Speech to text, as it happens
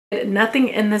Nothing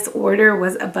in this order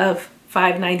was above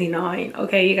 $5.99.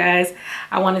 Okay, you guys,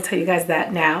 I want to tell you guys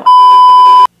that now.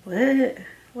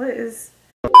 What is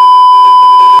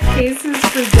cases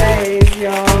for days,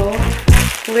 y'all?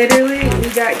 Literally,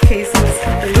 we got cases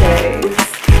for days.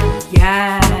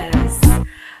 Yes,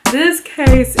 this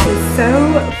case is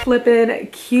so flippin'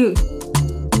 cute.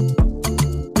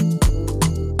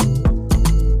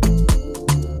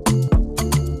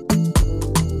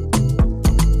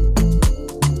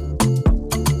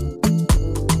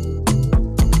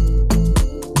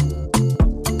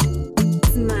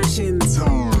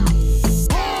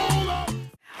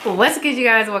 What's good, you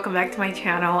guys? Welcome back to my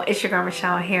channel. It's your girl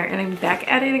Chelle here, and I'm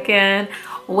back at it again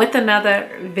with another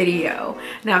video.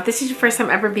 Now, if this is your first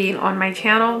time ever being on my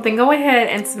channel, then go ahead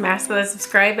and smash the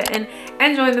subscribe button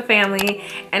and join the family.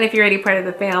 And if you're already part of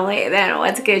the family, then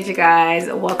what's good, you guys?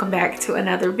 Welcome back to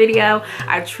another video.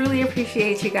 I truly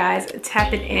appreciate you guys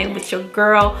tapping in with your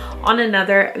girl on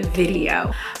another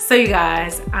video. So you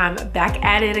guys, I'm back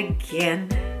at it again.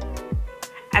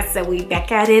 I said we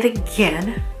back at it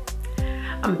again.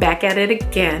 I'm back at it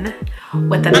again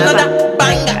with another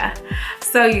banger.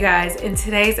 So you guys, in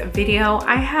today's video,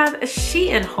 I have a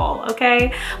Shein haul,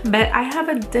 okay? But I have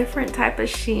a different type of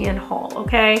Shein haul,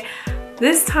 okay?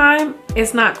 This time,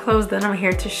 it's not clothes that I'm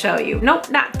here to show you. Nope,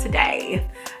 not today,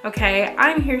 okay?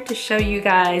 I'm here to show you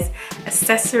guys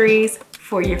accessories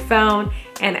for your phone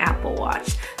and Apple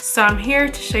Watch. So I'm here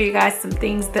to show you guys some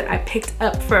things that I picked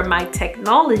up for my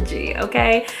technology,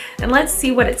 okay? And let's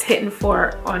see what it's hitting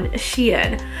for on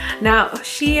Shein. Now,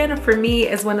 Shein for me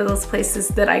is one of those places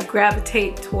that I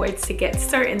gravitate towards to get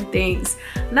certain things,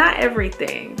 not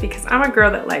everything, because I'm a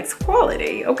girl that likes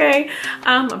quality, okay?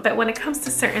 But when it comes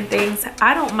to certain things,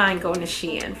 I don't mind going to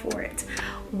Shein for it.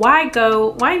 Why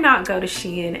not go to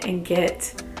Shein and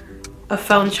get a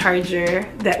phone charger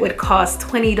that would cost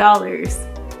 $20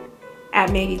 at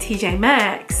maybe TJ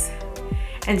Maxx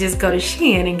and just go to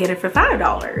Shein and get it for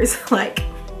 $5? Like,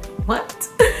 what?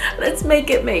 Let's make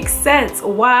it make sense.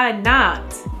 Why not?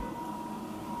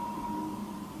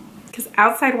 Because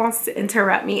outside wants to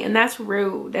interrupt me, and that's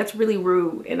rude. That's really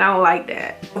rude, and I don't like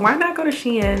that. Why not go to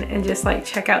Shein and just like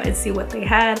check out and see what they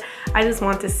had? I just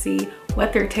want to see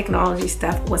what their technology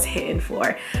stuff was hitting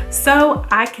for, so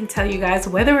I can tell you guys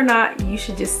whether or not you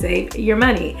should just save your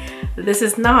money. This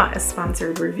is not a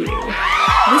sponsored review.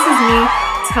 This is me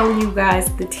telling you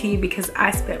guys the tea because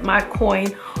I spent my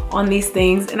coin on these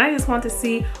things and I just want to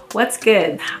see what's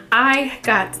good. I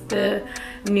got the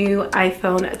new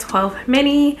iPhone 12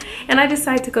 mini and I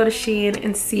decided to go to Shein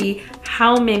and see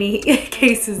how many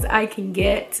cases I can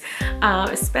get,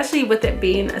 especially with it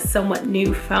being a somewhat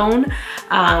new phone.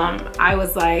 I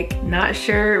was like not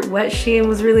sure what Shein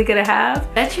was really gonna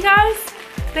have. Bet you guys,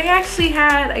 they actually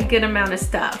had a good amount of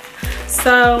stuff.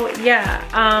 So yeah,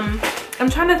 I'm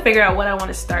trying to figure out what I want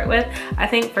to start with. I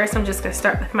think first I'm just gonna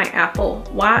start with my Apple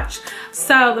Watch.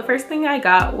 So the first thing I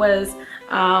got was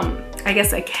I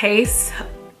guess a case.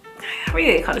 How do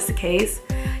they call this, a case?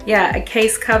 Yeah, a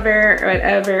case cover or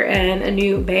whatever, and a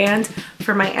new band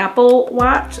for my Apple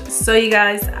Watch. So you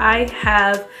guys, I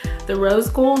have the rose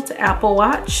gold Apple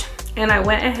Watch and I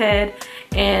went ahead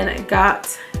and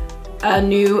got a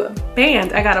new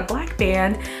band. I got a black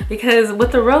band because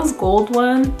with the rose gold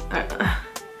one,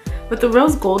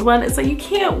 it's like you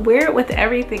can't wear it with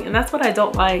everything, and that's what I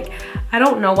don't like. I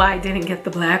don't know why I didn't get the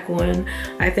black one.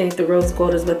 I think the rose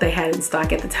gold is what they had in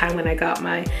stock at the time when I got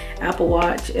my Apple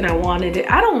Watch and I wanted it.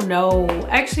 I don't know.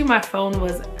 Actually, my phone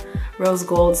was rose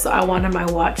gold, so I wanted my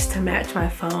watch to match my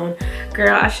phone.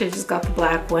 Girl, I should have just got the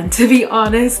black one, to be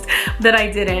honest, but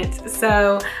I didn't.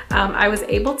 So I was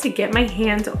able to get my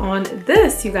hand on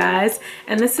this, you guys,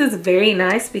 and this is very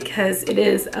nice because it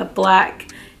is a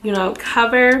black, you know,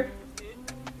 cover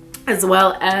as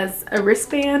well as a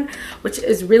wristband, which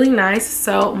is really nice.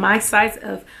 So my size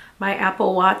of my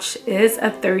Apple Watch is a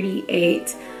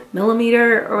 38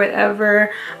 millimeter or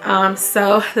whatever.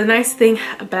 So the nice thing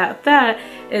about that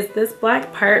is this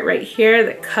black part right here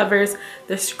that covers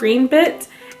the screen bit,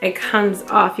 it comes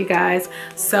off, you guys.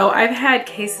 So I've had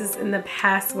cases in the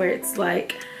past where it's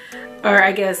like, or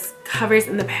I guess covers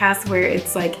in the past where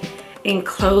it's like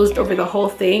enclosed over the whole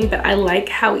thing, but I like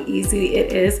how easy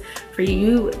it is for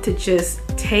you to just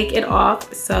take it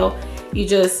off. So you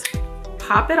just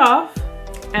pop it off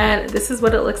and this is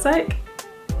what it looks like,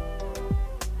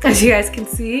 as you guys can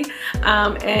see.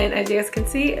 And as you guys can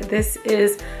see, this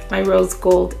is my rose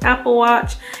gold Apple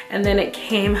Watch, and then it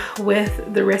came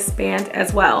with the wristband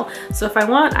as well. So if I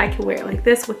want, I can wear it like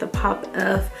this with the pop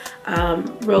of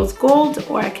rose gold,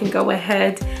 or I can go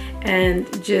ahead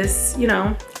and just, you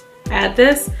know, add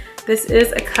this. This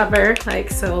is a cover,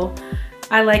 like, so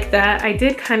I like that. I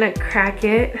did kind of crack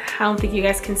it. I don't think you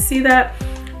guys can see that,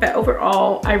 but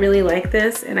overall I really like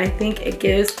this, and I think it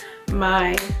gives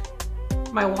my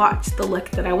watch the look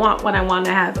that I want when I want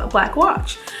to have a black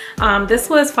watch. This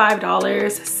was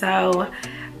 $5, so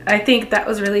I think that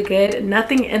was really good.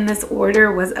 Nothing in this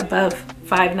order was above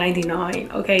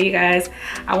 $5.99. Okay, you guys,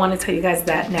 I want to tell you guys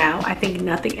that now. I think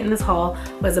nothing in this haul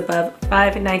was above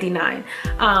 $5.99.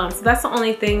 So that's the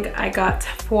only thing I got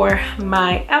for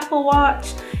my Apple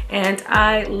Watch, and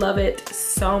I love it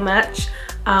so much.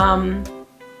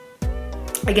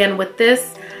 Again, with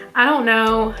this, I don't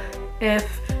know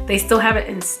if they still have it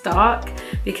in stock,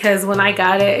 because when I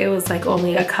got it, it was like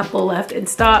only a couple left in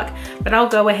stock, but I'll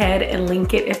go ahead and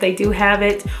link it if they do have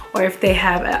it, or if they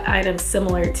have an item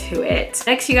similar to it.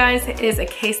 Next, you guys, is a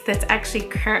case that's actually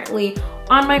currently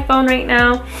on my phone right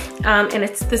now, and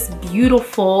it's this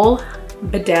beautiful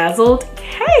bedazzled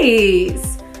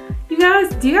case. You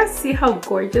guys, do you guys see how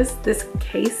gorgeous this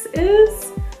case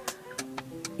is?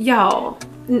 Y'all,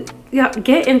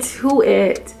 get into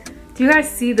it. Do you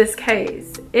guys see this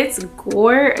case? It's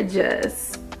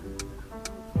gorgeous.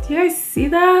 Do you guys see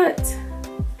that?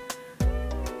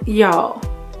 Y'all,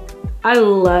 I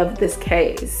love this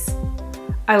case.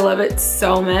 I love it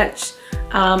so much.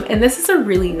 And this is a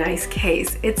really nice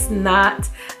case. It's not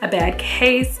a bad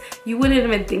case. You wouldn't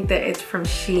even think that it's from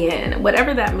Shein,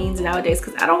 whatever that means nowadays,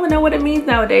 because I don't know what it means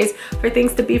nowadays for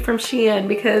things to be from Shein,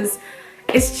 because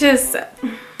it's just,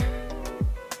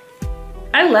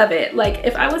 I love it. Like,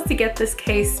 if I was to get this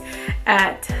case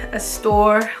at a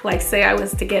store, like say I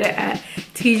was to get it at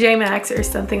TJ Maxx or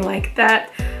something like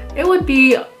that, it would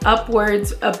be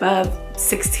upwards above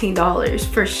 $16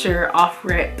 for sure off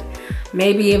rip,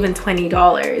 maybe even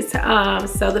 $20.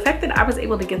 So the fact that I was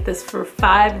able to get this for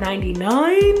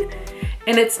 $5.99,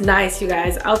 and it's nice, you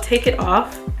guys. I'll take it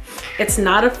off. It's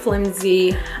not a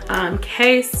flimsy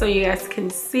case, so you guys can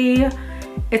see.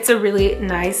 It's a really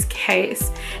nice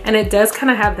case, and it does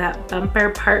kind of have that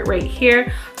bumper part right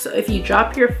here. So if you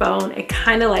drop your phone, it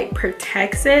kind of like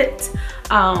protects it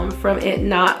from it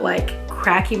not like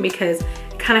cracking, because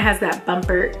it kind of has that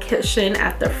bumper cushion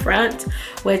at the front,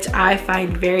 which I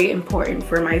find very important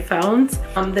for my phones.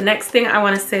 The next thing I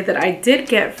want to say that I did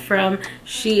get from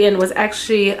Shein was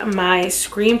actually my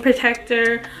screen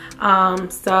protector.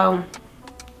 So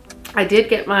I did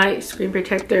get my screen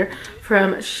protector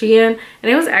from Shein,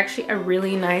 and it was actually a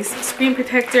really nice screen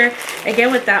protector.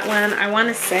 Again, with that one, I want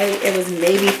to say it was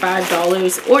maybe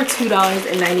 $5 or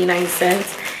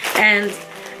 $2.99. And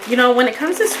you know, when it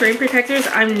comes to screen protectors,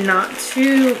 I'm not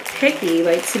too picky,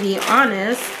 like, to be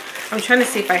honest. I'm trying to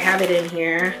see if I have it in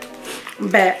here,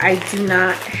 but I do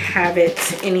not have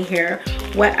it in here.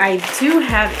 What I do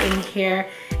have in here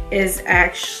is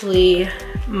actually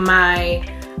my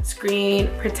screen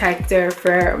protector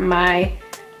for my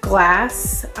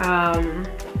glass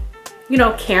you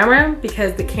know, camera,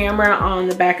 because the camera on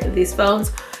the back of these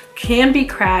phones can be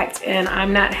cracked, and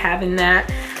I'm not having that.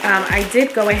 I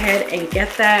did go ahead and get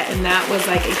that, and that was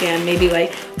like, again, maybe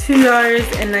like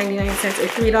 $2.99 or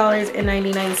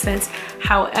 $3.99.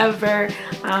 However,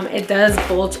 it does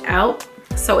bulge out,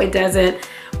 so it doesn't,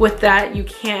 with that you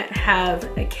can't have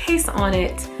a case on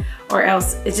it, or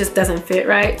else it just doesn't fit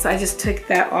right. So I just took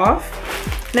that off.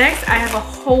 Next, I have a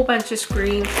whole bunch of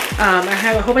I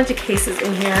have a whole bunch of cases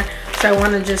in here, so I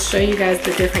want to just show you guys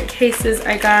the different cases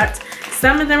I got.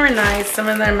 Some of them are nice, some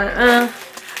of them are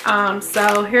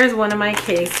so here's one of my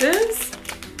cases.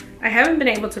 I haven't been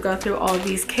able to go through all of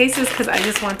these cases because I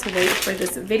just want to wait for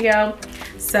this video.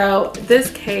 So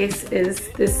this case is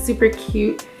this super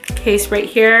cute case right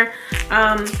here.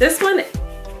 This one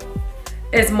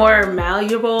is more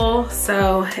malleable,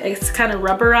 so it's kind of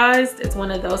rubberized. It's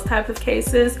one of those type of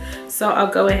cases. So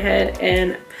I'll go ahead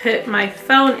and put my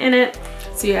phone in it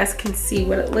so you guys can see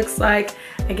what it looks like.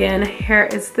 Again, here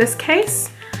is this case.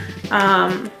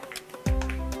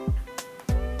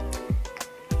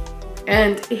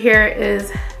 And here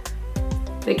is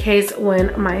the case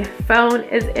when my phone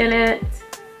is in it.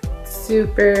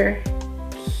 Super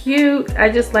cute. I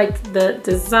just liked the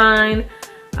design.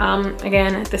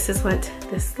 Again, this is what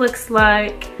this looks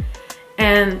like,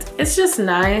 and it's just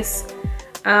nice.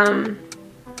 I don't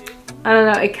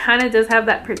know, it kind of does have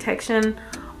that protection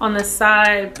on the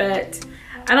side, but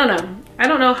I don't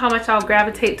know how much I'll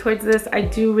gravitate towards this. I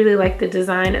do really like the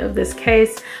design of this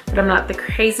case, but I'm not the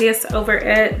craziest over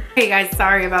it. Hey guys,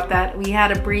 sorry about that. We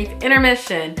had a brief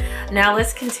intermission. Now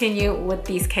let's continue with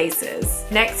these cases.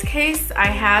 Next case I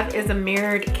have is a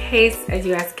mirrored case, as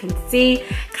you guys can see.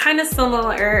 Kind of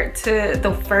similar to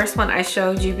the first one I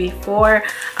showed you before,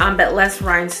 but less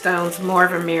rhinestones, more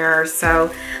of a mirror.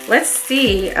 So let's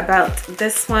see about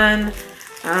this one.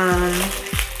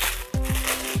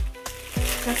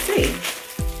 Let's see.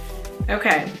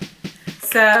 Okay,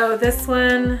 so this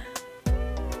one,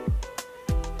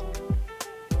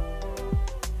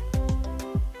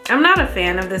 I'm not a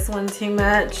fan of this one too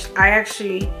much. I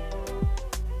actually,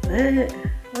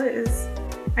 what is,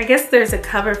 I guess there's a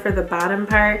cover for the bottom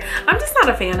part. I'm just not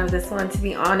a fan of this one, to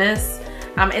be honest.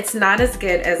 It's not as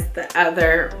good as the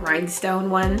other rhinestone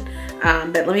one,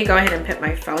 but let me go ahead and put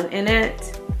my phone in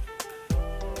it.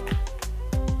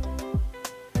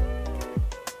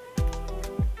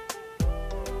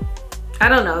 I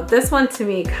don't know, this one to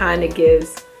me kind of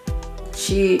gives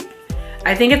cheap.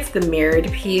 I think it's the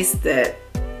mirrored piece that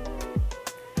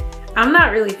I'm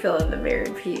not really feeling the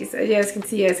mirrored piece. As you guys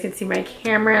can see my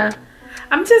camera.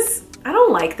 I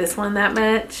don't like this one that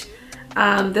much.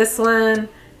 This one,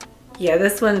 yeah,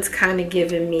 this one's kind of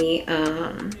giving me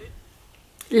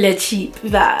le cheap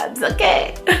vibes,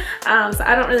 okay? So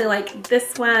I don't really like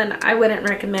this one. I wouldn't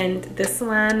recommend this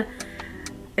one.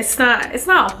 It's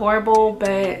not horrible,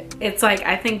 but it's like,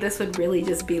 I think this would really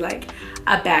just be like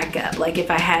a backup, like if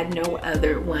I had no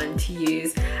other one to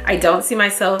use. I don't see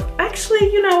myself,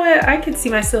 actually, you know what, I could see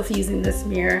myself using this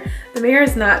mirror. The mirror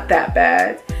is not that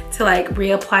bad to like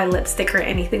reapply lipstick or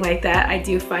anything like that. I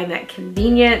do find that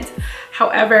convenient.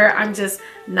 However, I'm just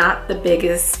not the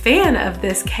biggest fan of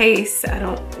this case.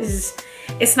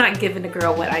 It's not giving a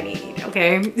girl what I need,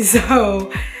 okay?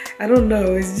 So I don't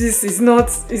know, it's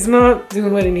not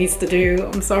doing what it needs to do.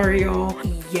 I'm sorry, y'all.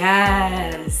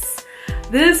 Yes,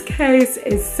 this case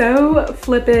is so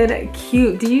flippin'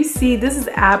 cute. Do you see, this is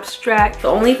abstract. The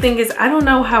only thing is, I don't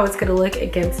know how it's gonna look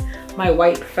against my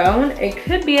white phone. It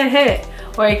could be a hit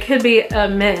or it could be a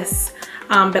miss,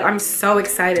 but I'm so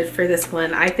excited for this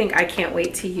one. I think I can't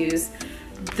wait to use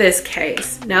this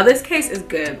case. Now this case is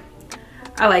good.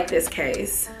 I like this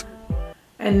case.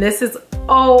 And this is,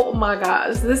 oh my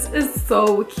gosh, this is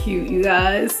so cute, you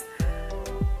guys.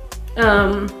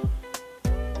 I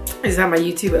just have my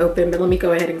YouTube open, but let me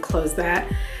go ahead and close that.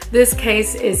 This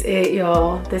case is it,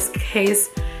 y'all. This case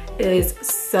is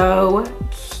so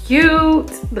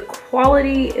cute. The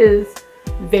quality is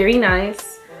very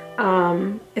nice.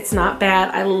 It's not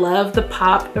bad. I love the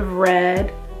pop of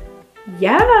red.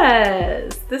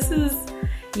 Yes,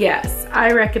 yes,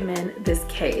 I recommend this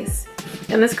case.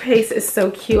 And this case is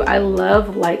so cute. I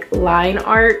love like line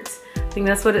art. I think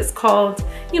that's what it's called.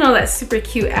 You know, that super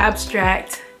cute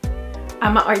abstract.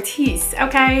 I'm an artiste,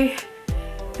 okay?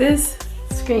 This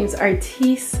screams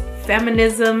artiste,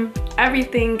 feminism,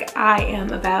 everything I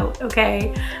am about,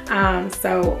 okay?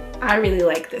 So I really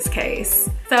like this case.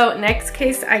 So next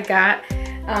case I got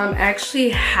actually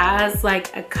has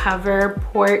like a cover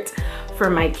port for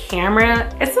my camera.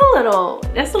 That's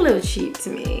a little cheap to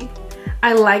me.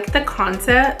 I like the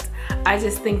concept. I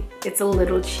just think it's a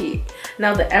little cheap.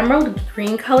 Now the emerald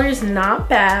green color is not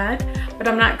bad, but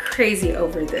I'm not crazy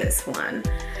over this one.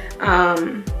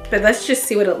 But let's just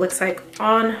see what it looks like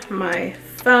on my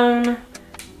phone.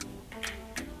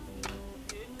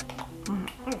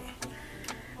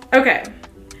 Okay,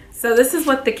 so this is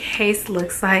what the case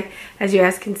looks like. As you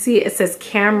guys can see, it says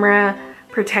camera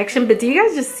protection, but do you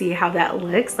guys just see how that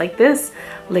looks? Like, this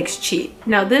looks cheap.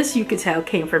 Now this, you could tell,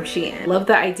 came from Shein. Love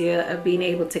the idea of being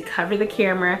able to cover the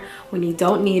camera when you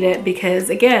don't need it, because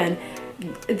again,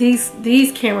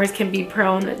 these cameras can be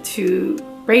prone to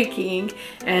breaking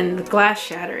and glass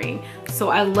shattering. So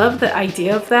I love the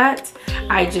idea of that.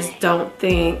 I just don't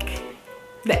think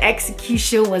the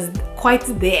execution was quite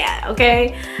there,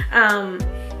 okay?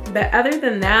 But other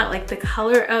than that, like, the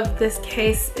color of this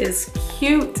case is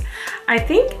cute. I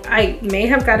think I may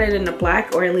have got it in the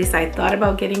black, or at least I thought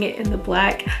about getting it in the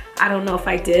black. I don't know if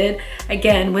I did.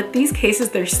 Again, with these cases,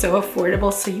 they're so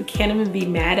affordable, so you can't even be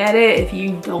mad at it if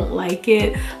you don't like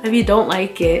it. If you don't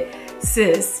like it,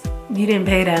 sis, you didn't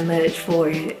pay that much for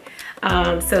it.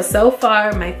 So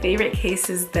far, my favorite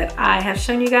cases that I have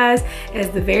shown you guys is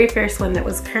the very first one that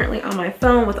was currently on my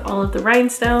phone with all of the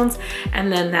rhinestones, and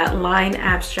then that line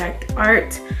abstract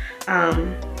art.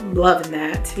 Loving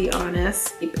that, to be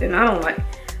honest. And I don't like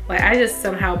I just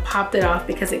somehow popped it off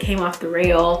because it came off the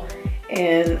rail,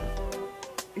 and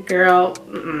girl,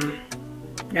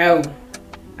 no,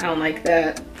 I don't like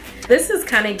that. This is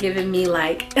kind of giving me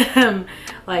like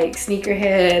like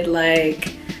sneakerhead,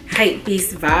 like hype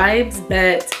beast vibes,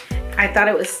 but I thought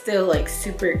it was still like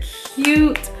super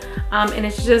cute. And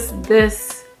it's just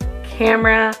this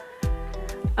camera.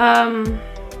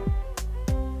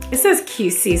 It says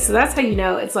QC, so that's how you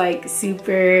know it's like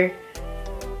super,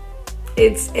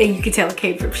 you can tell it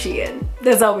came from Shein.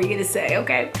 That's all we're gonna say,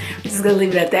 okay? We're just gonna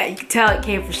leave it at that. You can tell it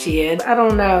came from Shein. I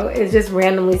don't know, it just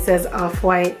randomly says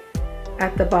off-white.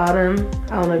 at the bottom.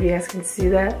 I don't know if you guys can see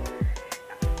that.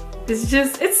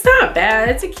 It's not bad.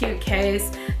 It's a cute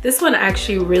case. This one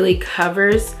actually really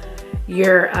covers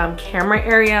your camera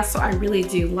area, so I really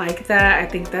do like that. I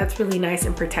think that's really nice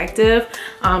and protective,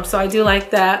 so I do like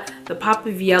that. The pop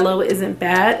of yellow isn't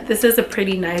bad. This is a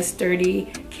pretty nice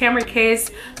sturdy camera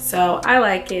case, so I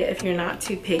like it if you're not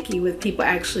too picky with people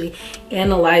actually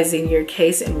analyzing your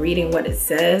case and reading what it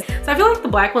says. So I feel like the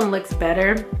black one looks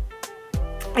better.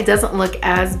 It doesn't look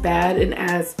as bad and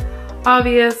as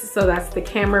obvious, so that's the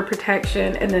camera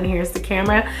protection, and then here's the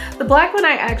camera. The black one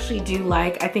I actually do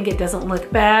like. I think it doesn't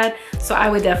look bad, so I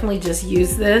would definitely just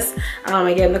use this.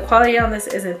 Again, the quality on this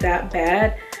isn't that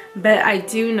bad, but I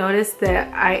do notice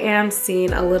that I am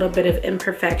seeing a little bit of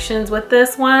imperfections with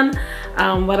this one.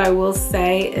 What I will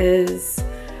say is,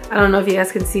 I don't know if you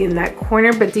guys can see in that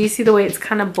corner, but do you see the way it's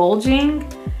kind of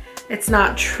bulging? It's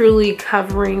not truly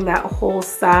covering that whole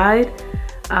side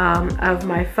of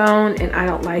my phone, and I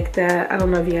don't like that. I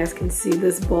don't know if you guys can see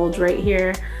this bulge right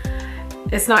here.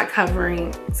 It's not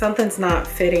covering, something's not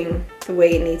fitting the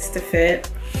way it needs to fit,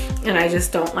 and I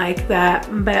just don't like that.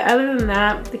 But other than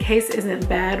that, the case isn't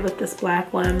bad with this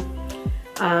black one.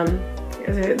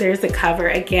 There's the cover.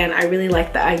 Again, I really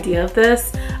like the idea of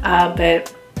this,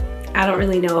 but I don't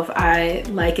really know if I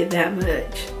like it that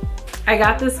much. I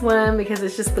got this one because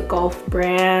it's just the Golf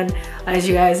brand. As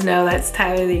you guys know, that's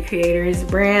Tyler the Creator's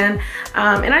brand.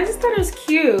 And I just thought it was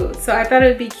cute. So I thought it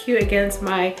would be cute against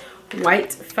my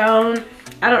white phone.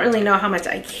 I don't really know how much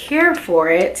I care for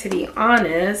it, to be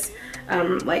honest.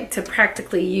 Like to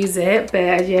practically use it. But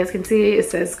as you guys can see, it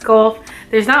says Golf.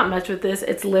 There's not much with this.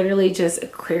 It's literally just a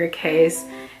clear case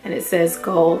and it says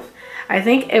Golf. I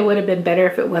think it would have been better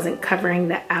if it wasn't covering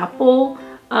the Apple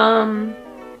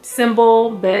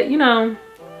symbol, but you know,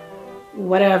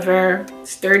 whatever.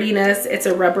 Sturdiness, it's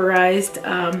a rubberized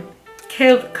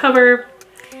cover.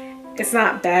 It's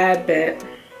not bad, but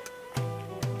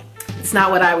it's not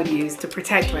what I would use to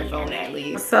protect my phone, at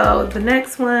least. So the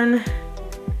next one,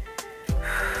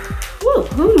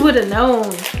 who would have known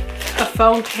a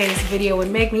phone case video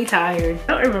would make me tired?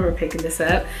 I don't remember picking this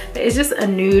up, but it's just a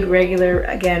nude, regular,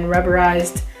 again,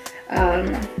 rubberized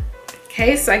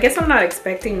case. So I guess I'm not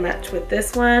expecting much with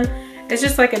this one. It's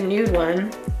just like a nude one.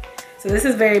 So this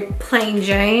is very plain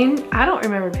Jane. I don't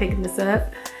remember picking this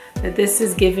up, but this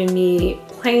is giving me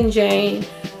plain Jane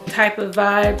type of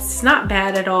vibes. It's not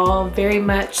bad at all, very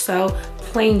much so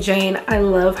plain Jane. I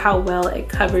love how well it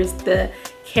covers the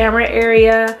camera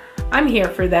area. I'm here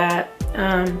for that.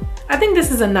 I think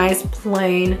this is a nice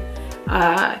plain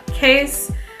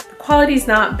case. The quality's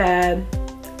not bad.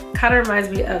 Kind of reminds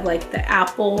me of like the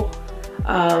Apple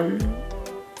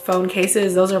phone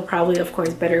cases. Those are probably, of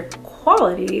course, better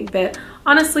quality, but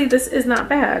honestly, this is not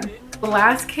bad. The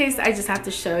last case I just have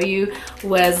to show you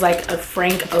was like a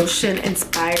Frank Ocean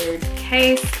inspired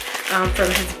case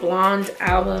from his Blonde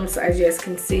album. So as you guys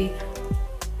can see,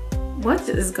 what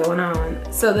is going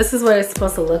on? So this is what it's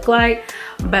supposed to look like,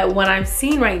 but what I'm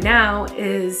seeing right now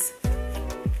is,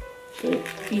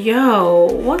 yo,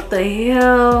 what the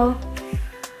hell?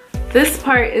 This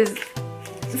part is,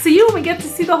 so you don't even get to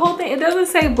see the whole thing. It doesn't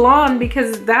say blonde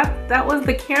because that was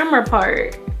the camera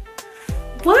part.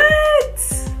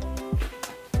 What?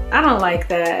 I don't like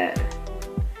that.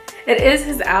 It is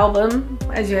his album,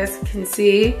 as you guys can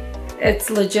see. It's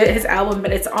legit his album,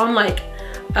 but it's on like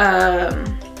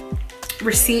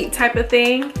receipt type of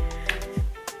thing.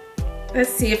 Let's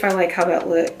see if I like how that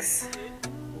looks.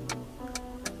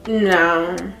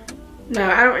 No,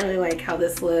 I don't really like how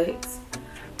this looks.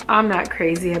 I'm not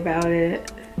crazy about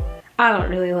it. I don't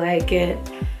really like it.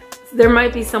 There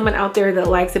might be someone out there that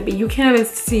likes it, but you can't even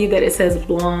see that it says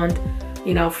blonde,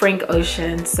 you know, Frank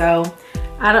Ocean. So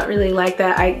I don't really like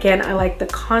that. Again, I like the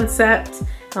concept.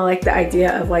 I like the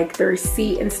idea of like the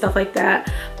receipt and stuff like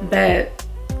that. But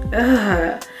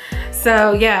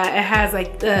so yeah, it has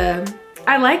like the,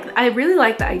 I really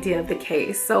like the idea of the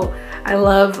case. So I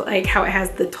love like how it has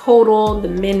the total, the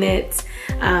minutes.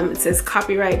 It says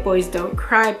copyright Boys Don't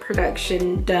Cry,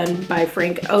 production done by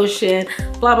Frank Ocean,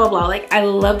 blah, blah, blah. Like, I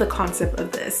love the concept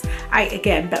of this.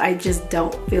 But I just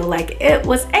don't feel like it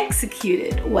was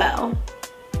executed well.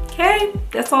 Okay,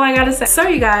 that's all I gotta say. So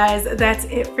you guys, that's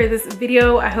it for this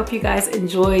video. I hope you guys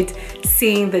enjoyed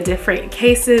seeing the different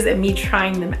cases and me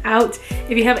trying them out.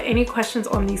 If you have any questions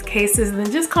on these cases, then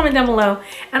just comment down below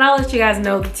and I'll let you guys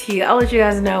know the tea. I'll let you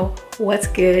guys know what's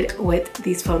good with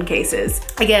these phone cases.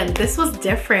 Again, this was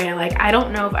different. Like, I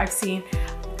don't know if I've seen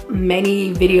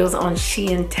many videos on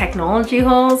Shein technology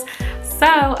hauls. So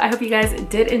I hope you guys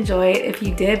did enjoy it. If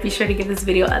you did, be sure to give this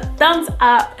video a thumbs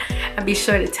up And be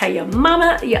sure to tell your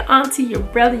mama, your auntie, your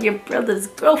brother's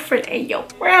girlfriend, and your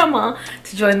grandma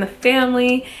to join the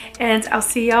family. And I'll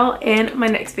see y'all in my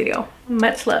next video.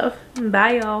 Much love.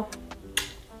 Bye, y'all.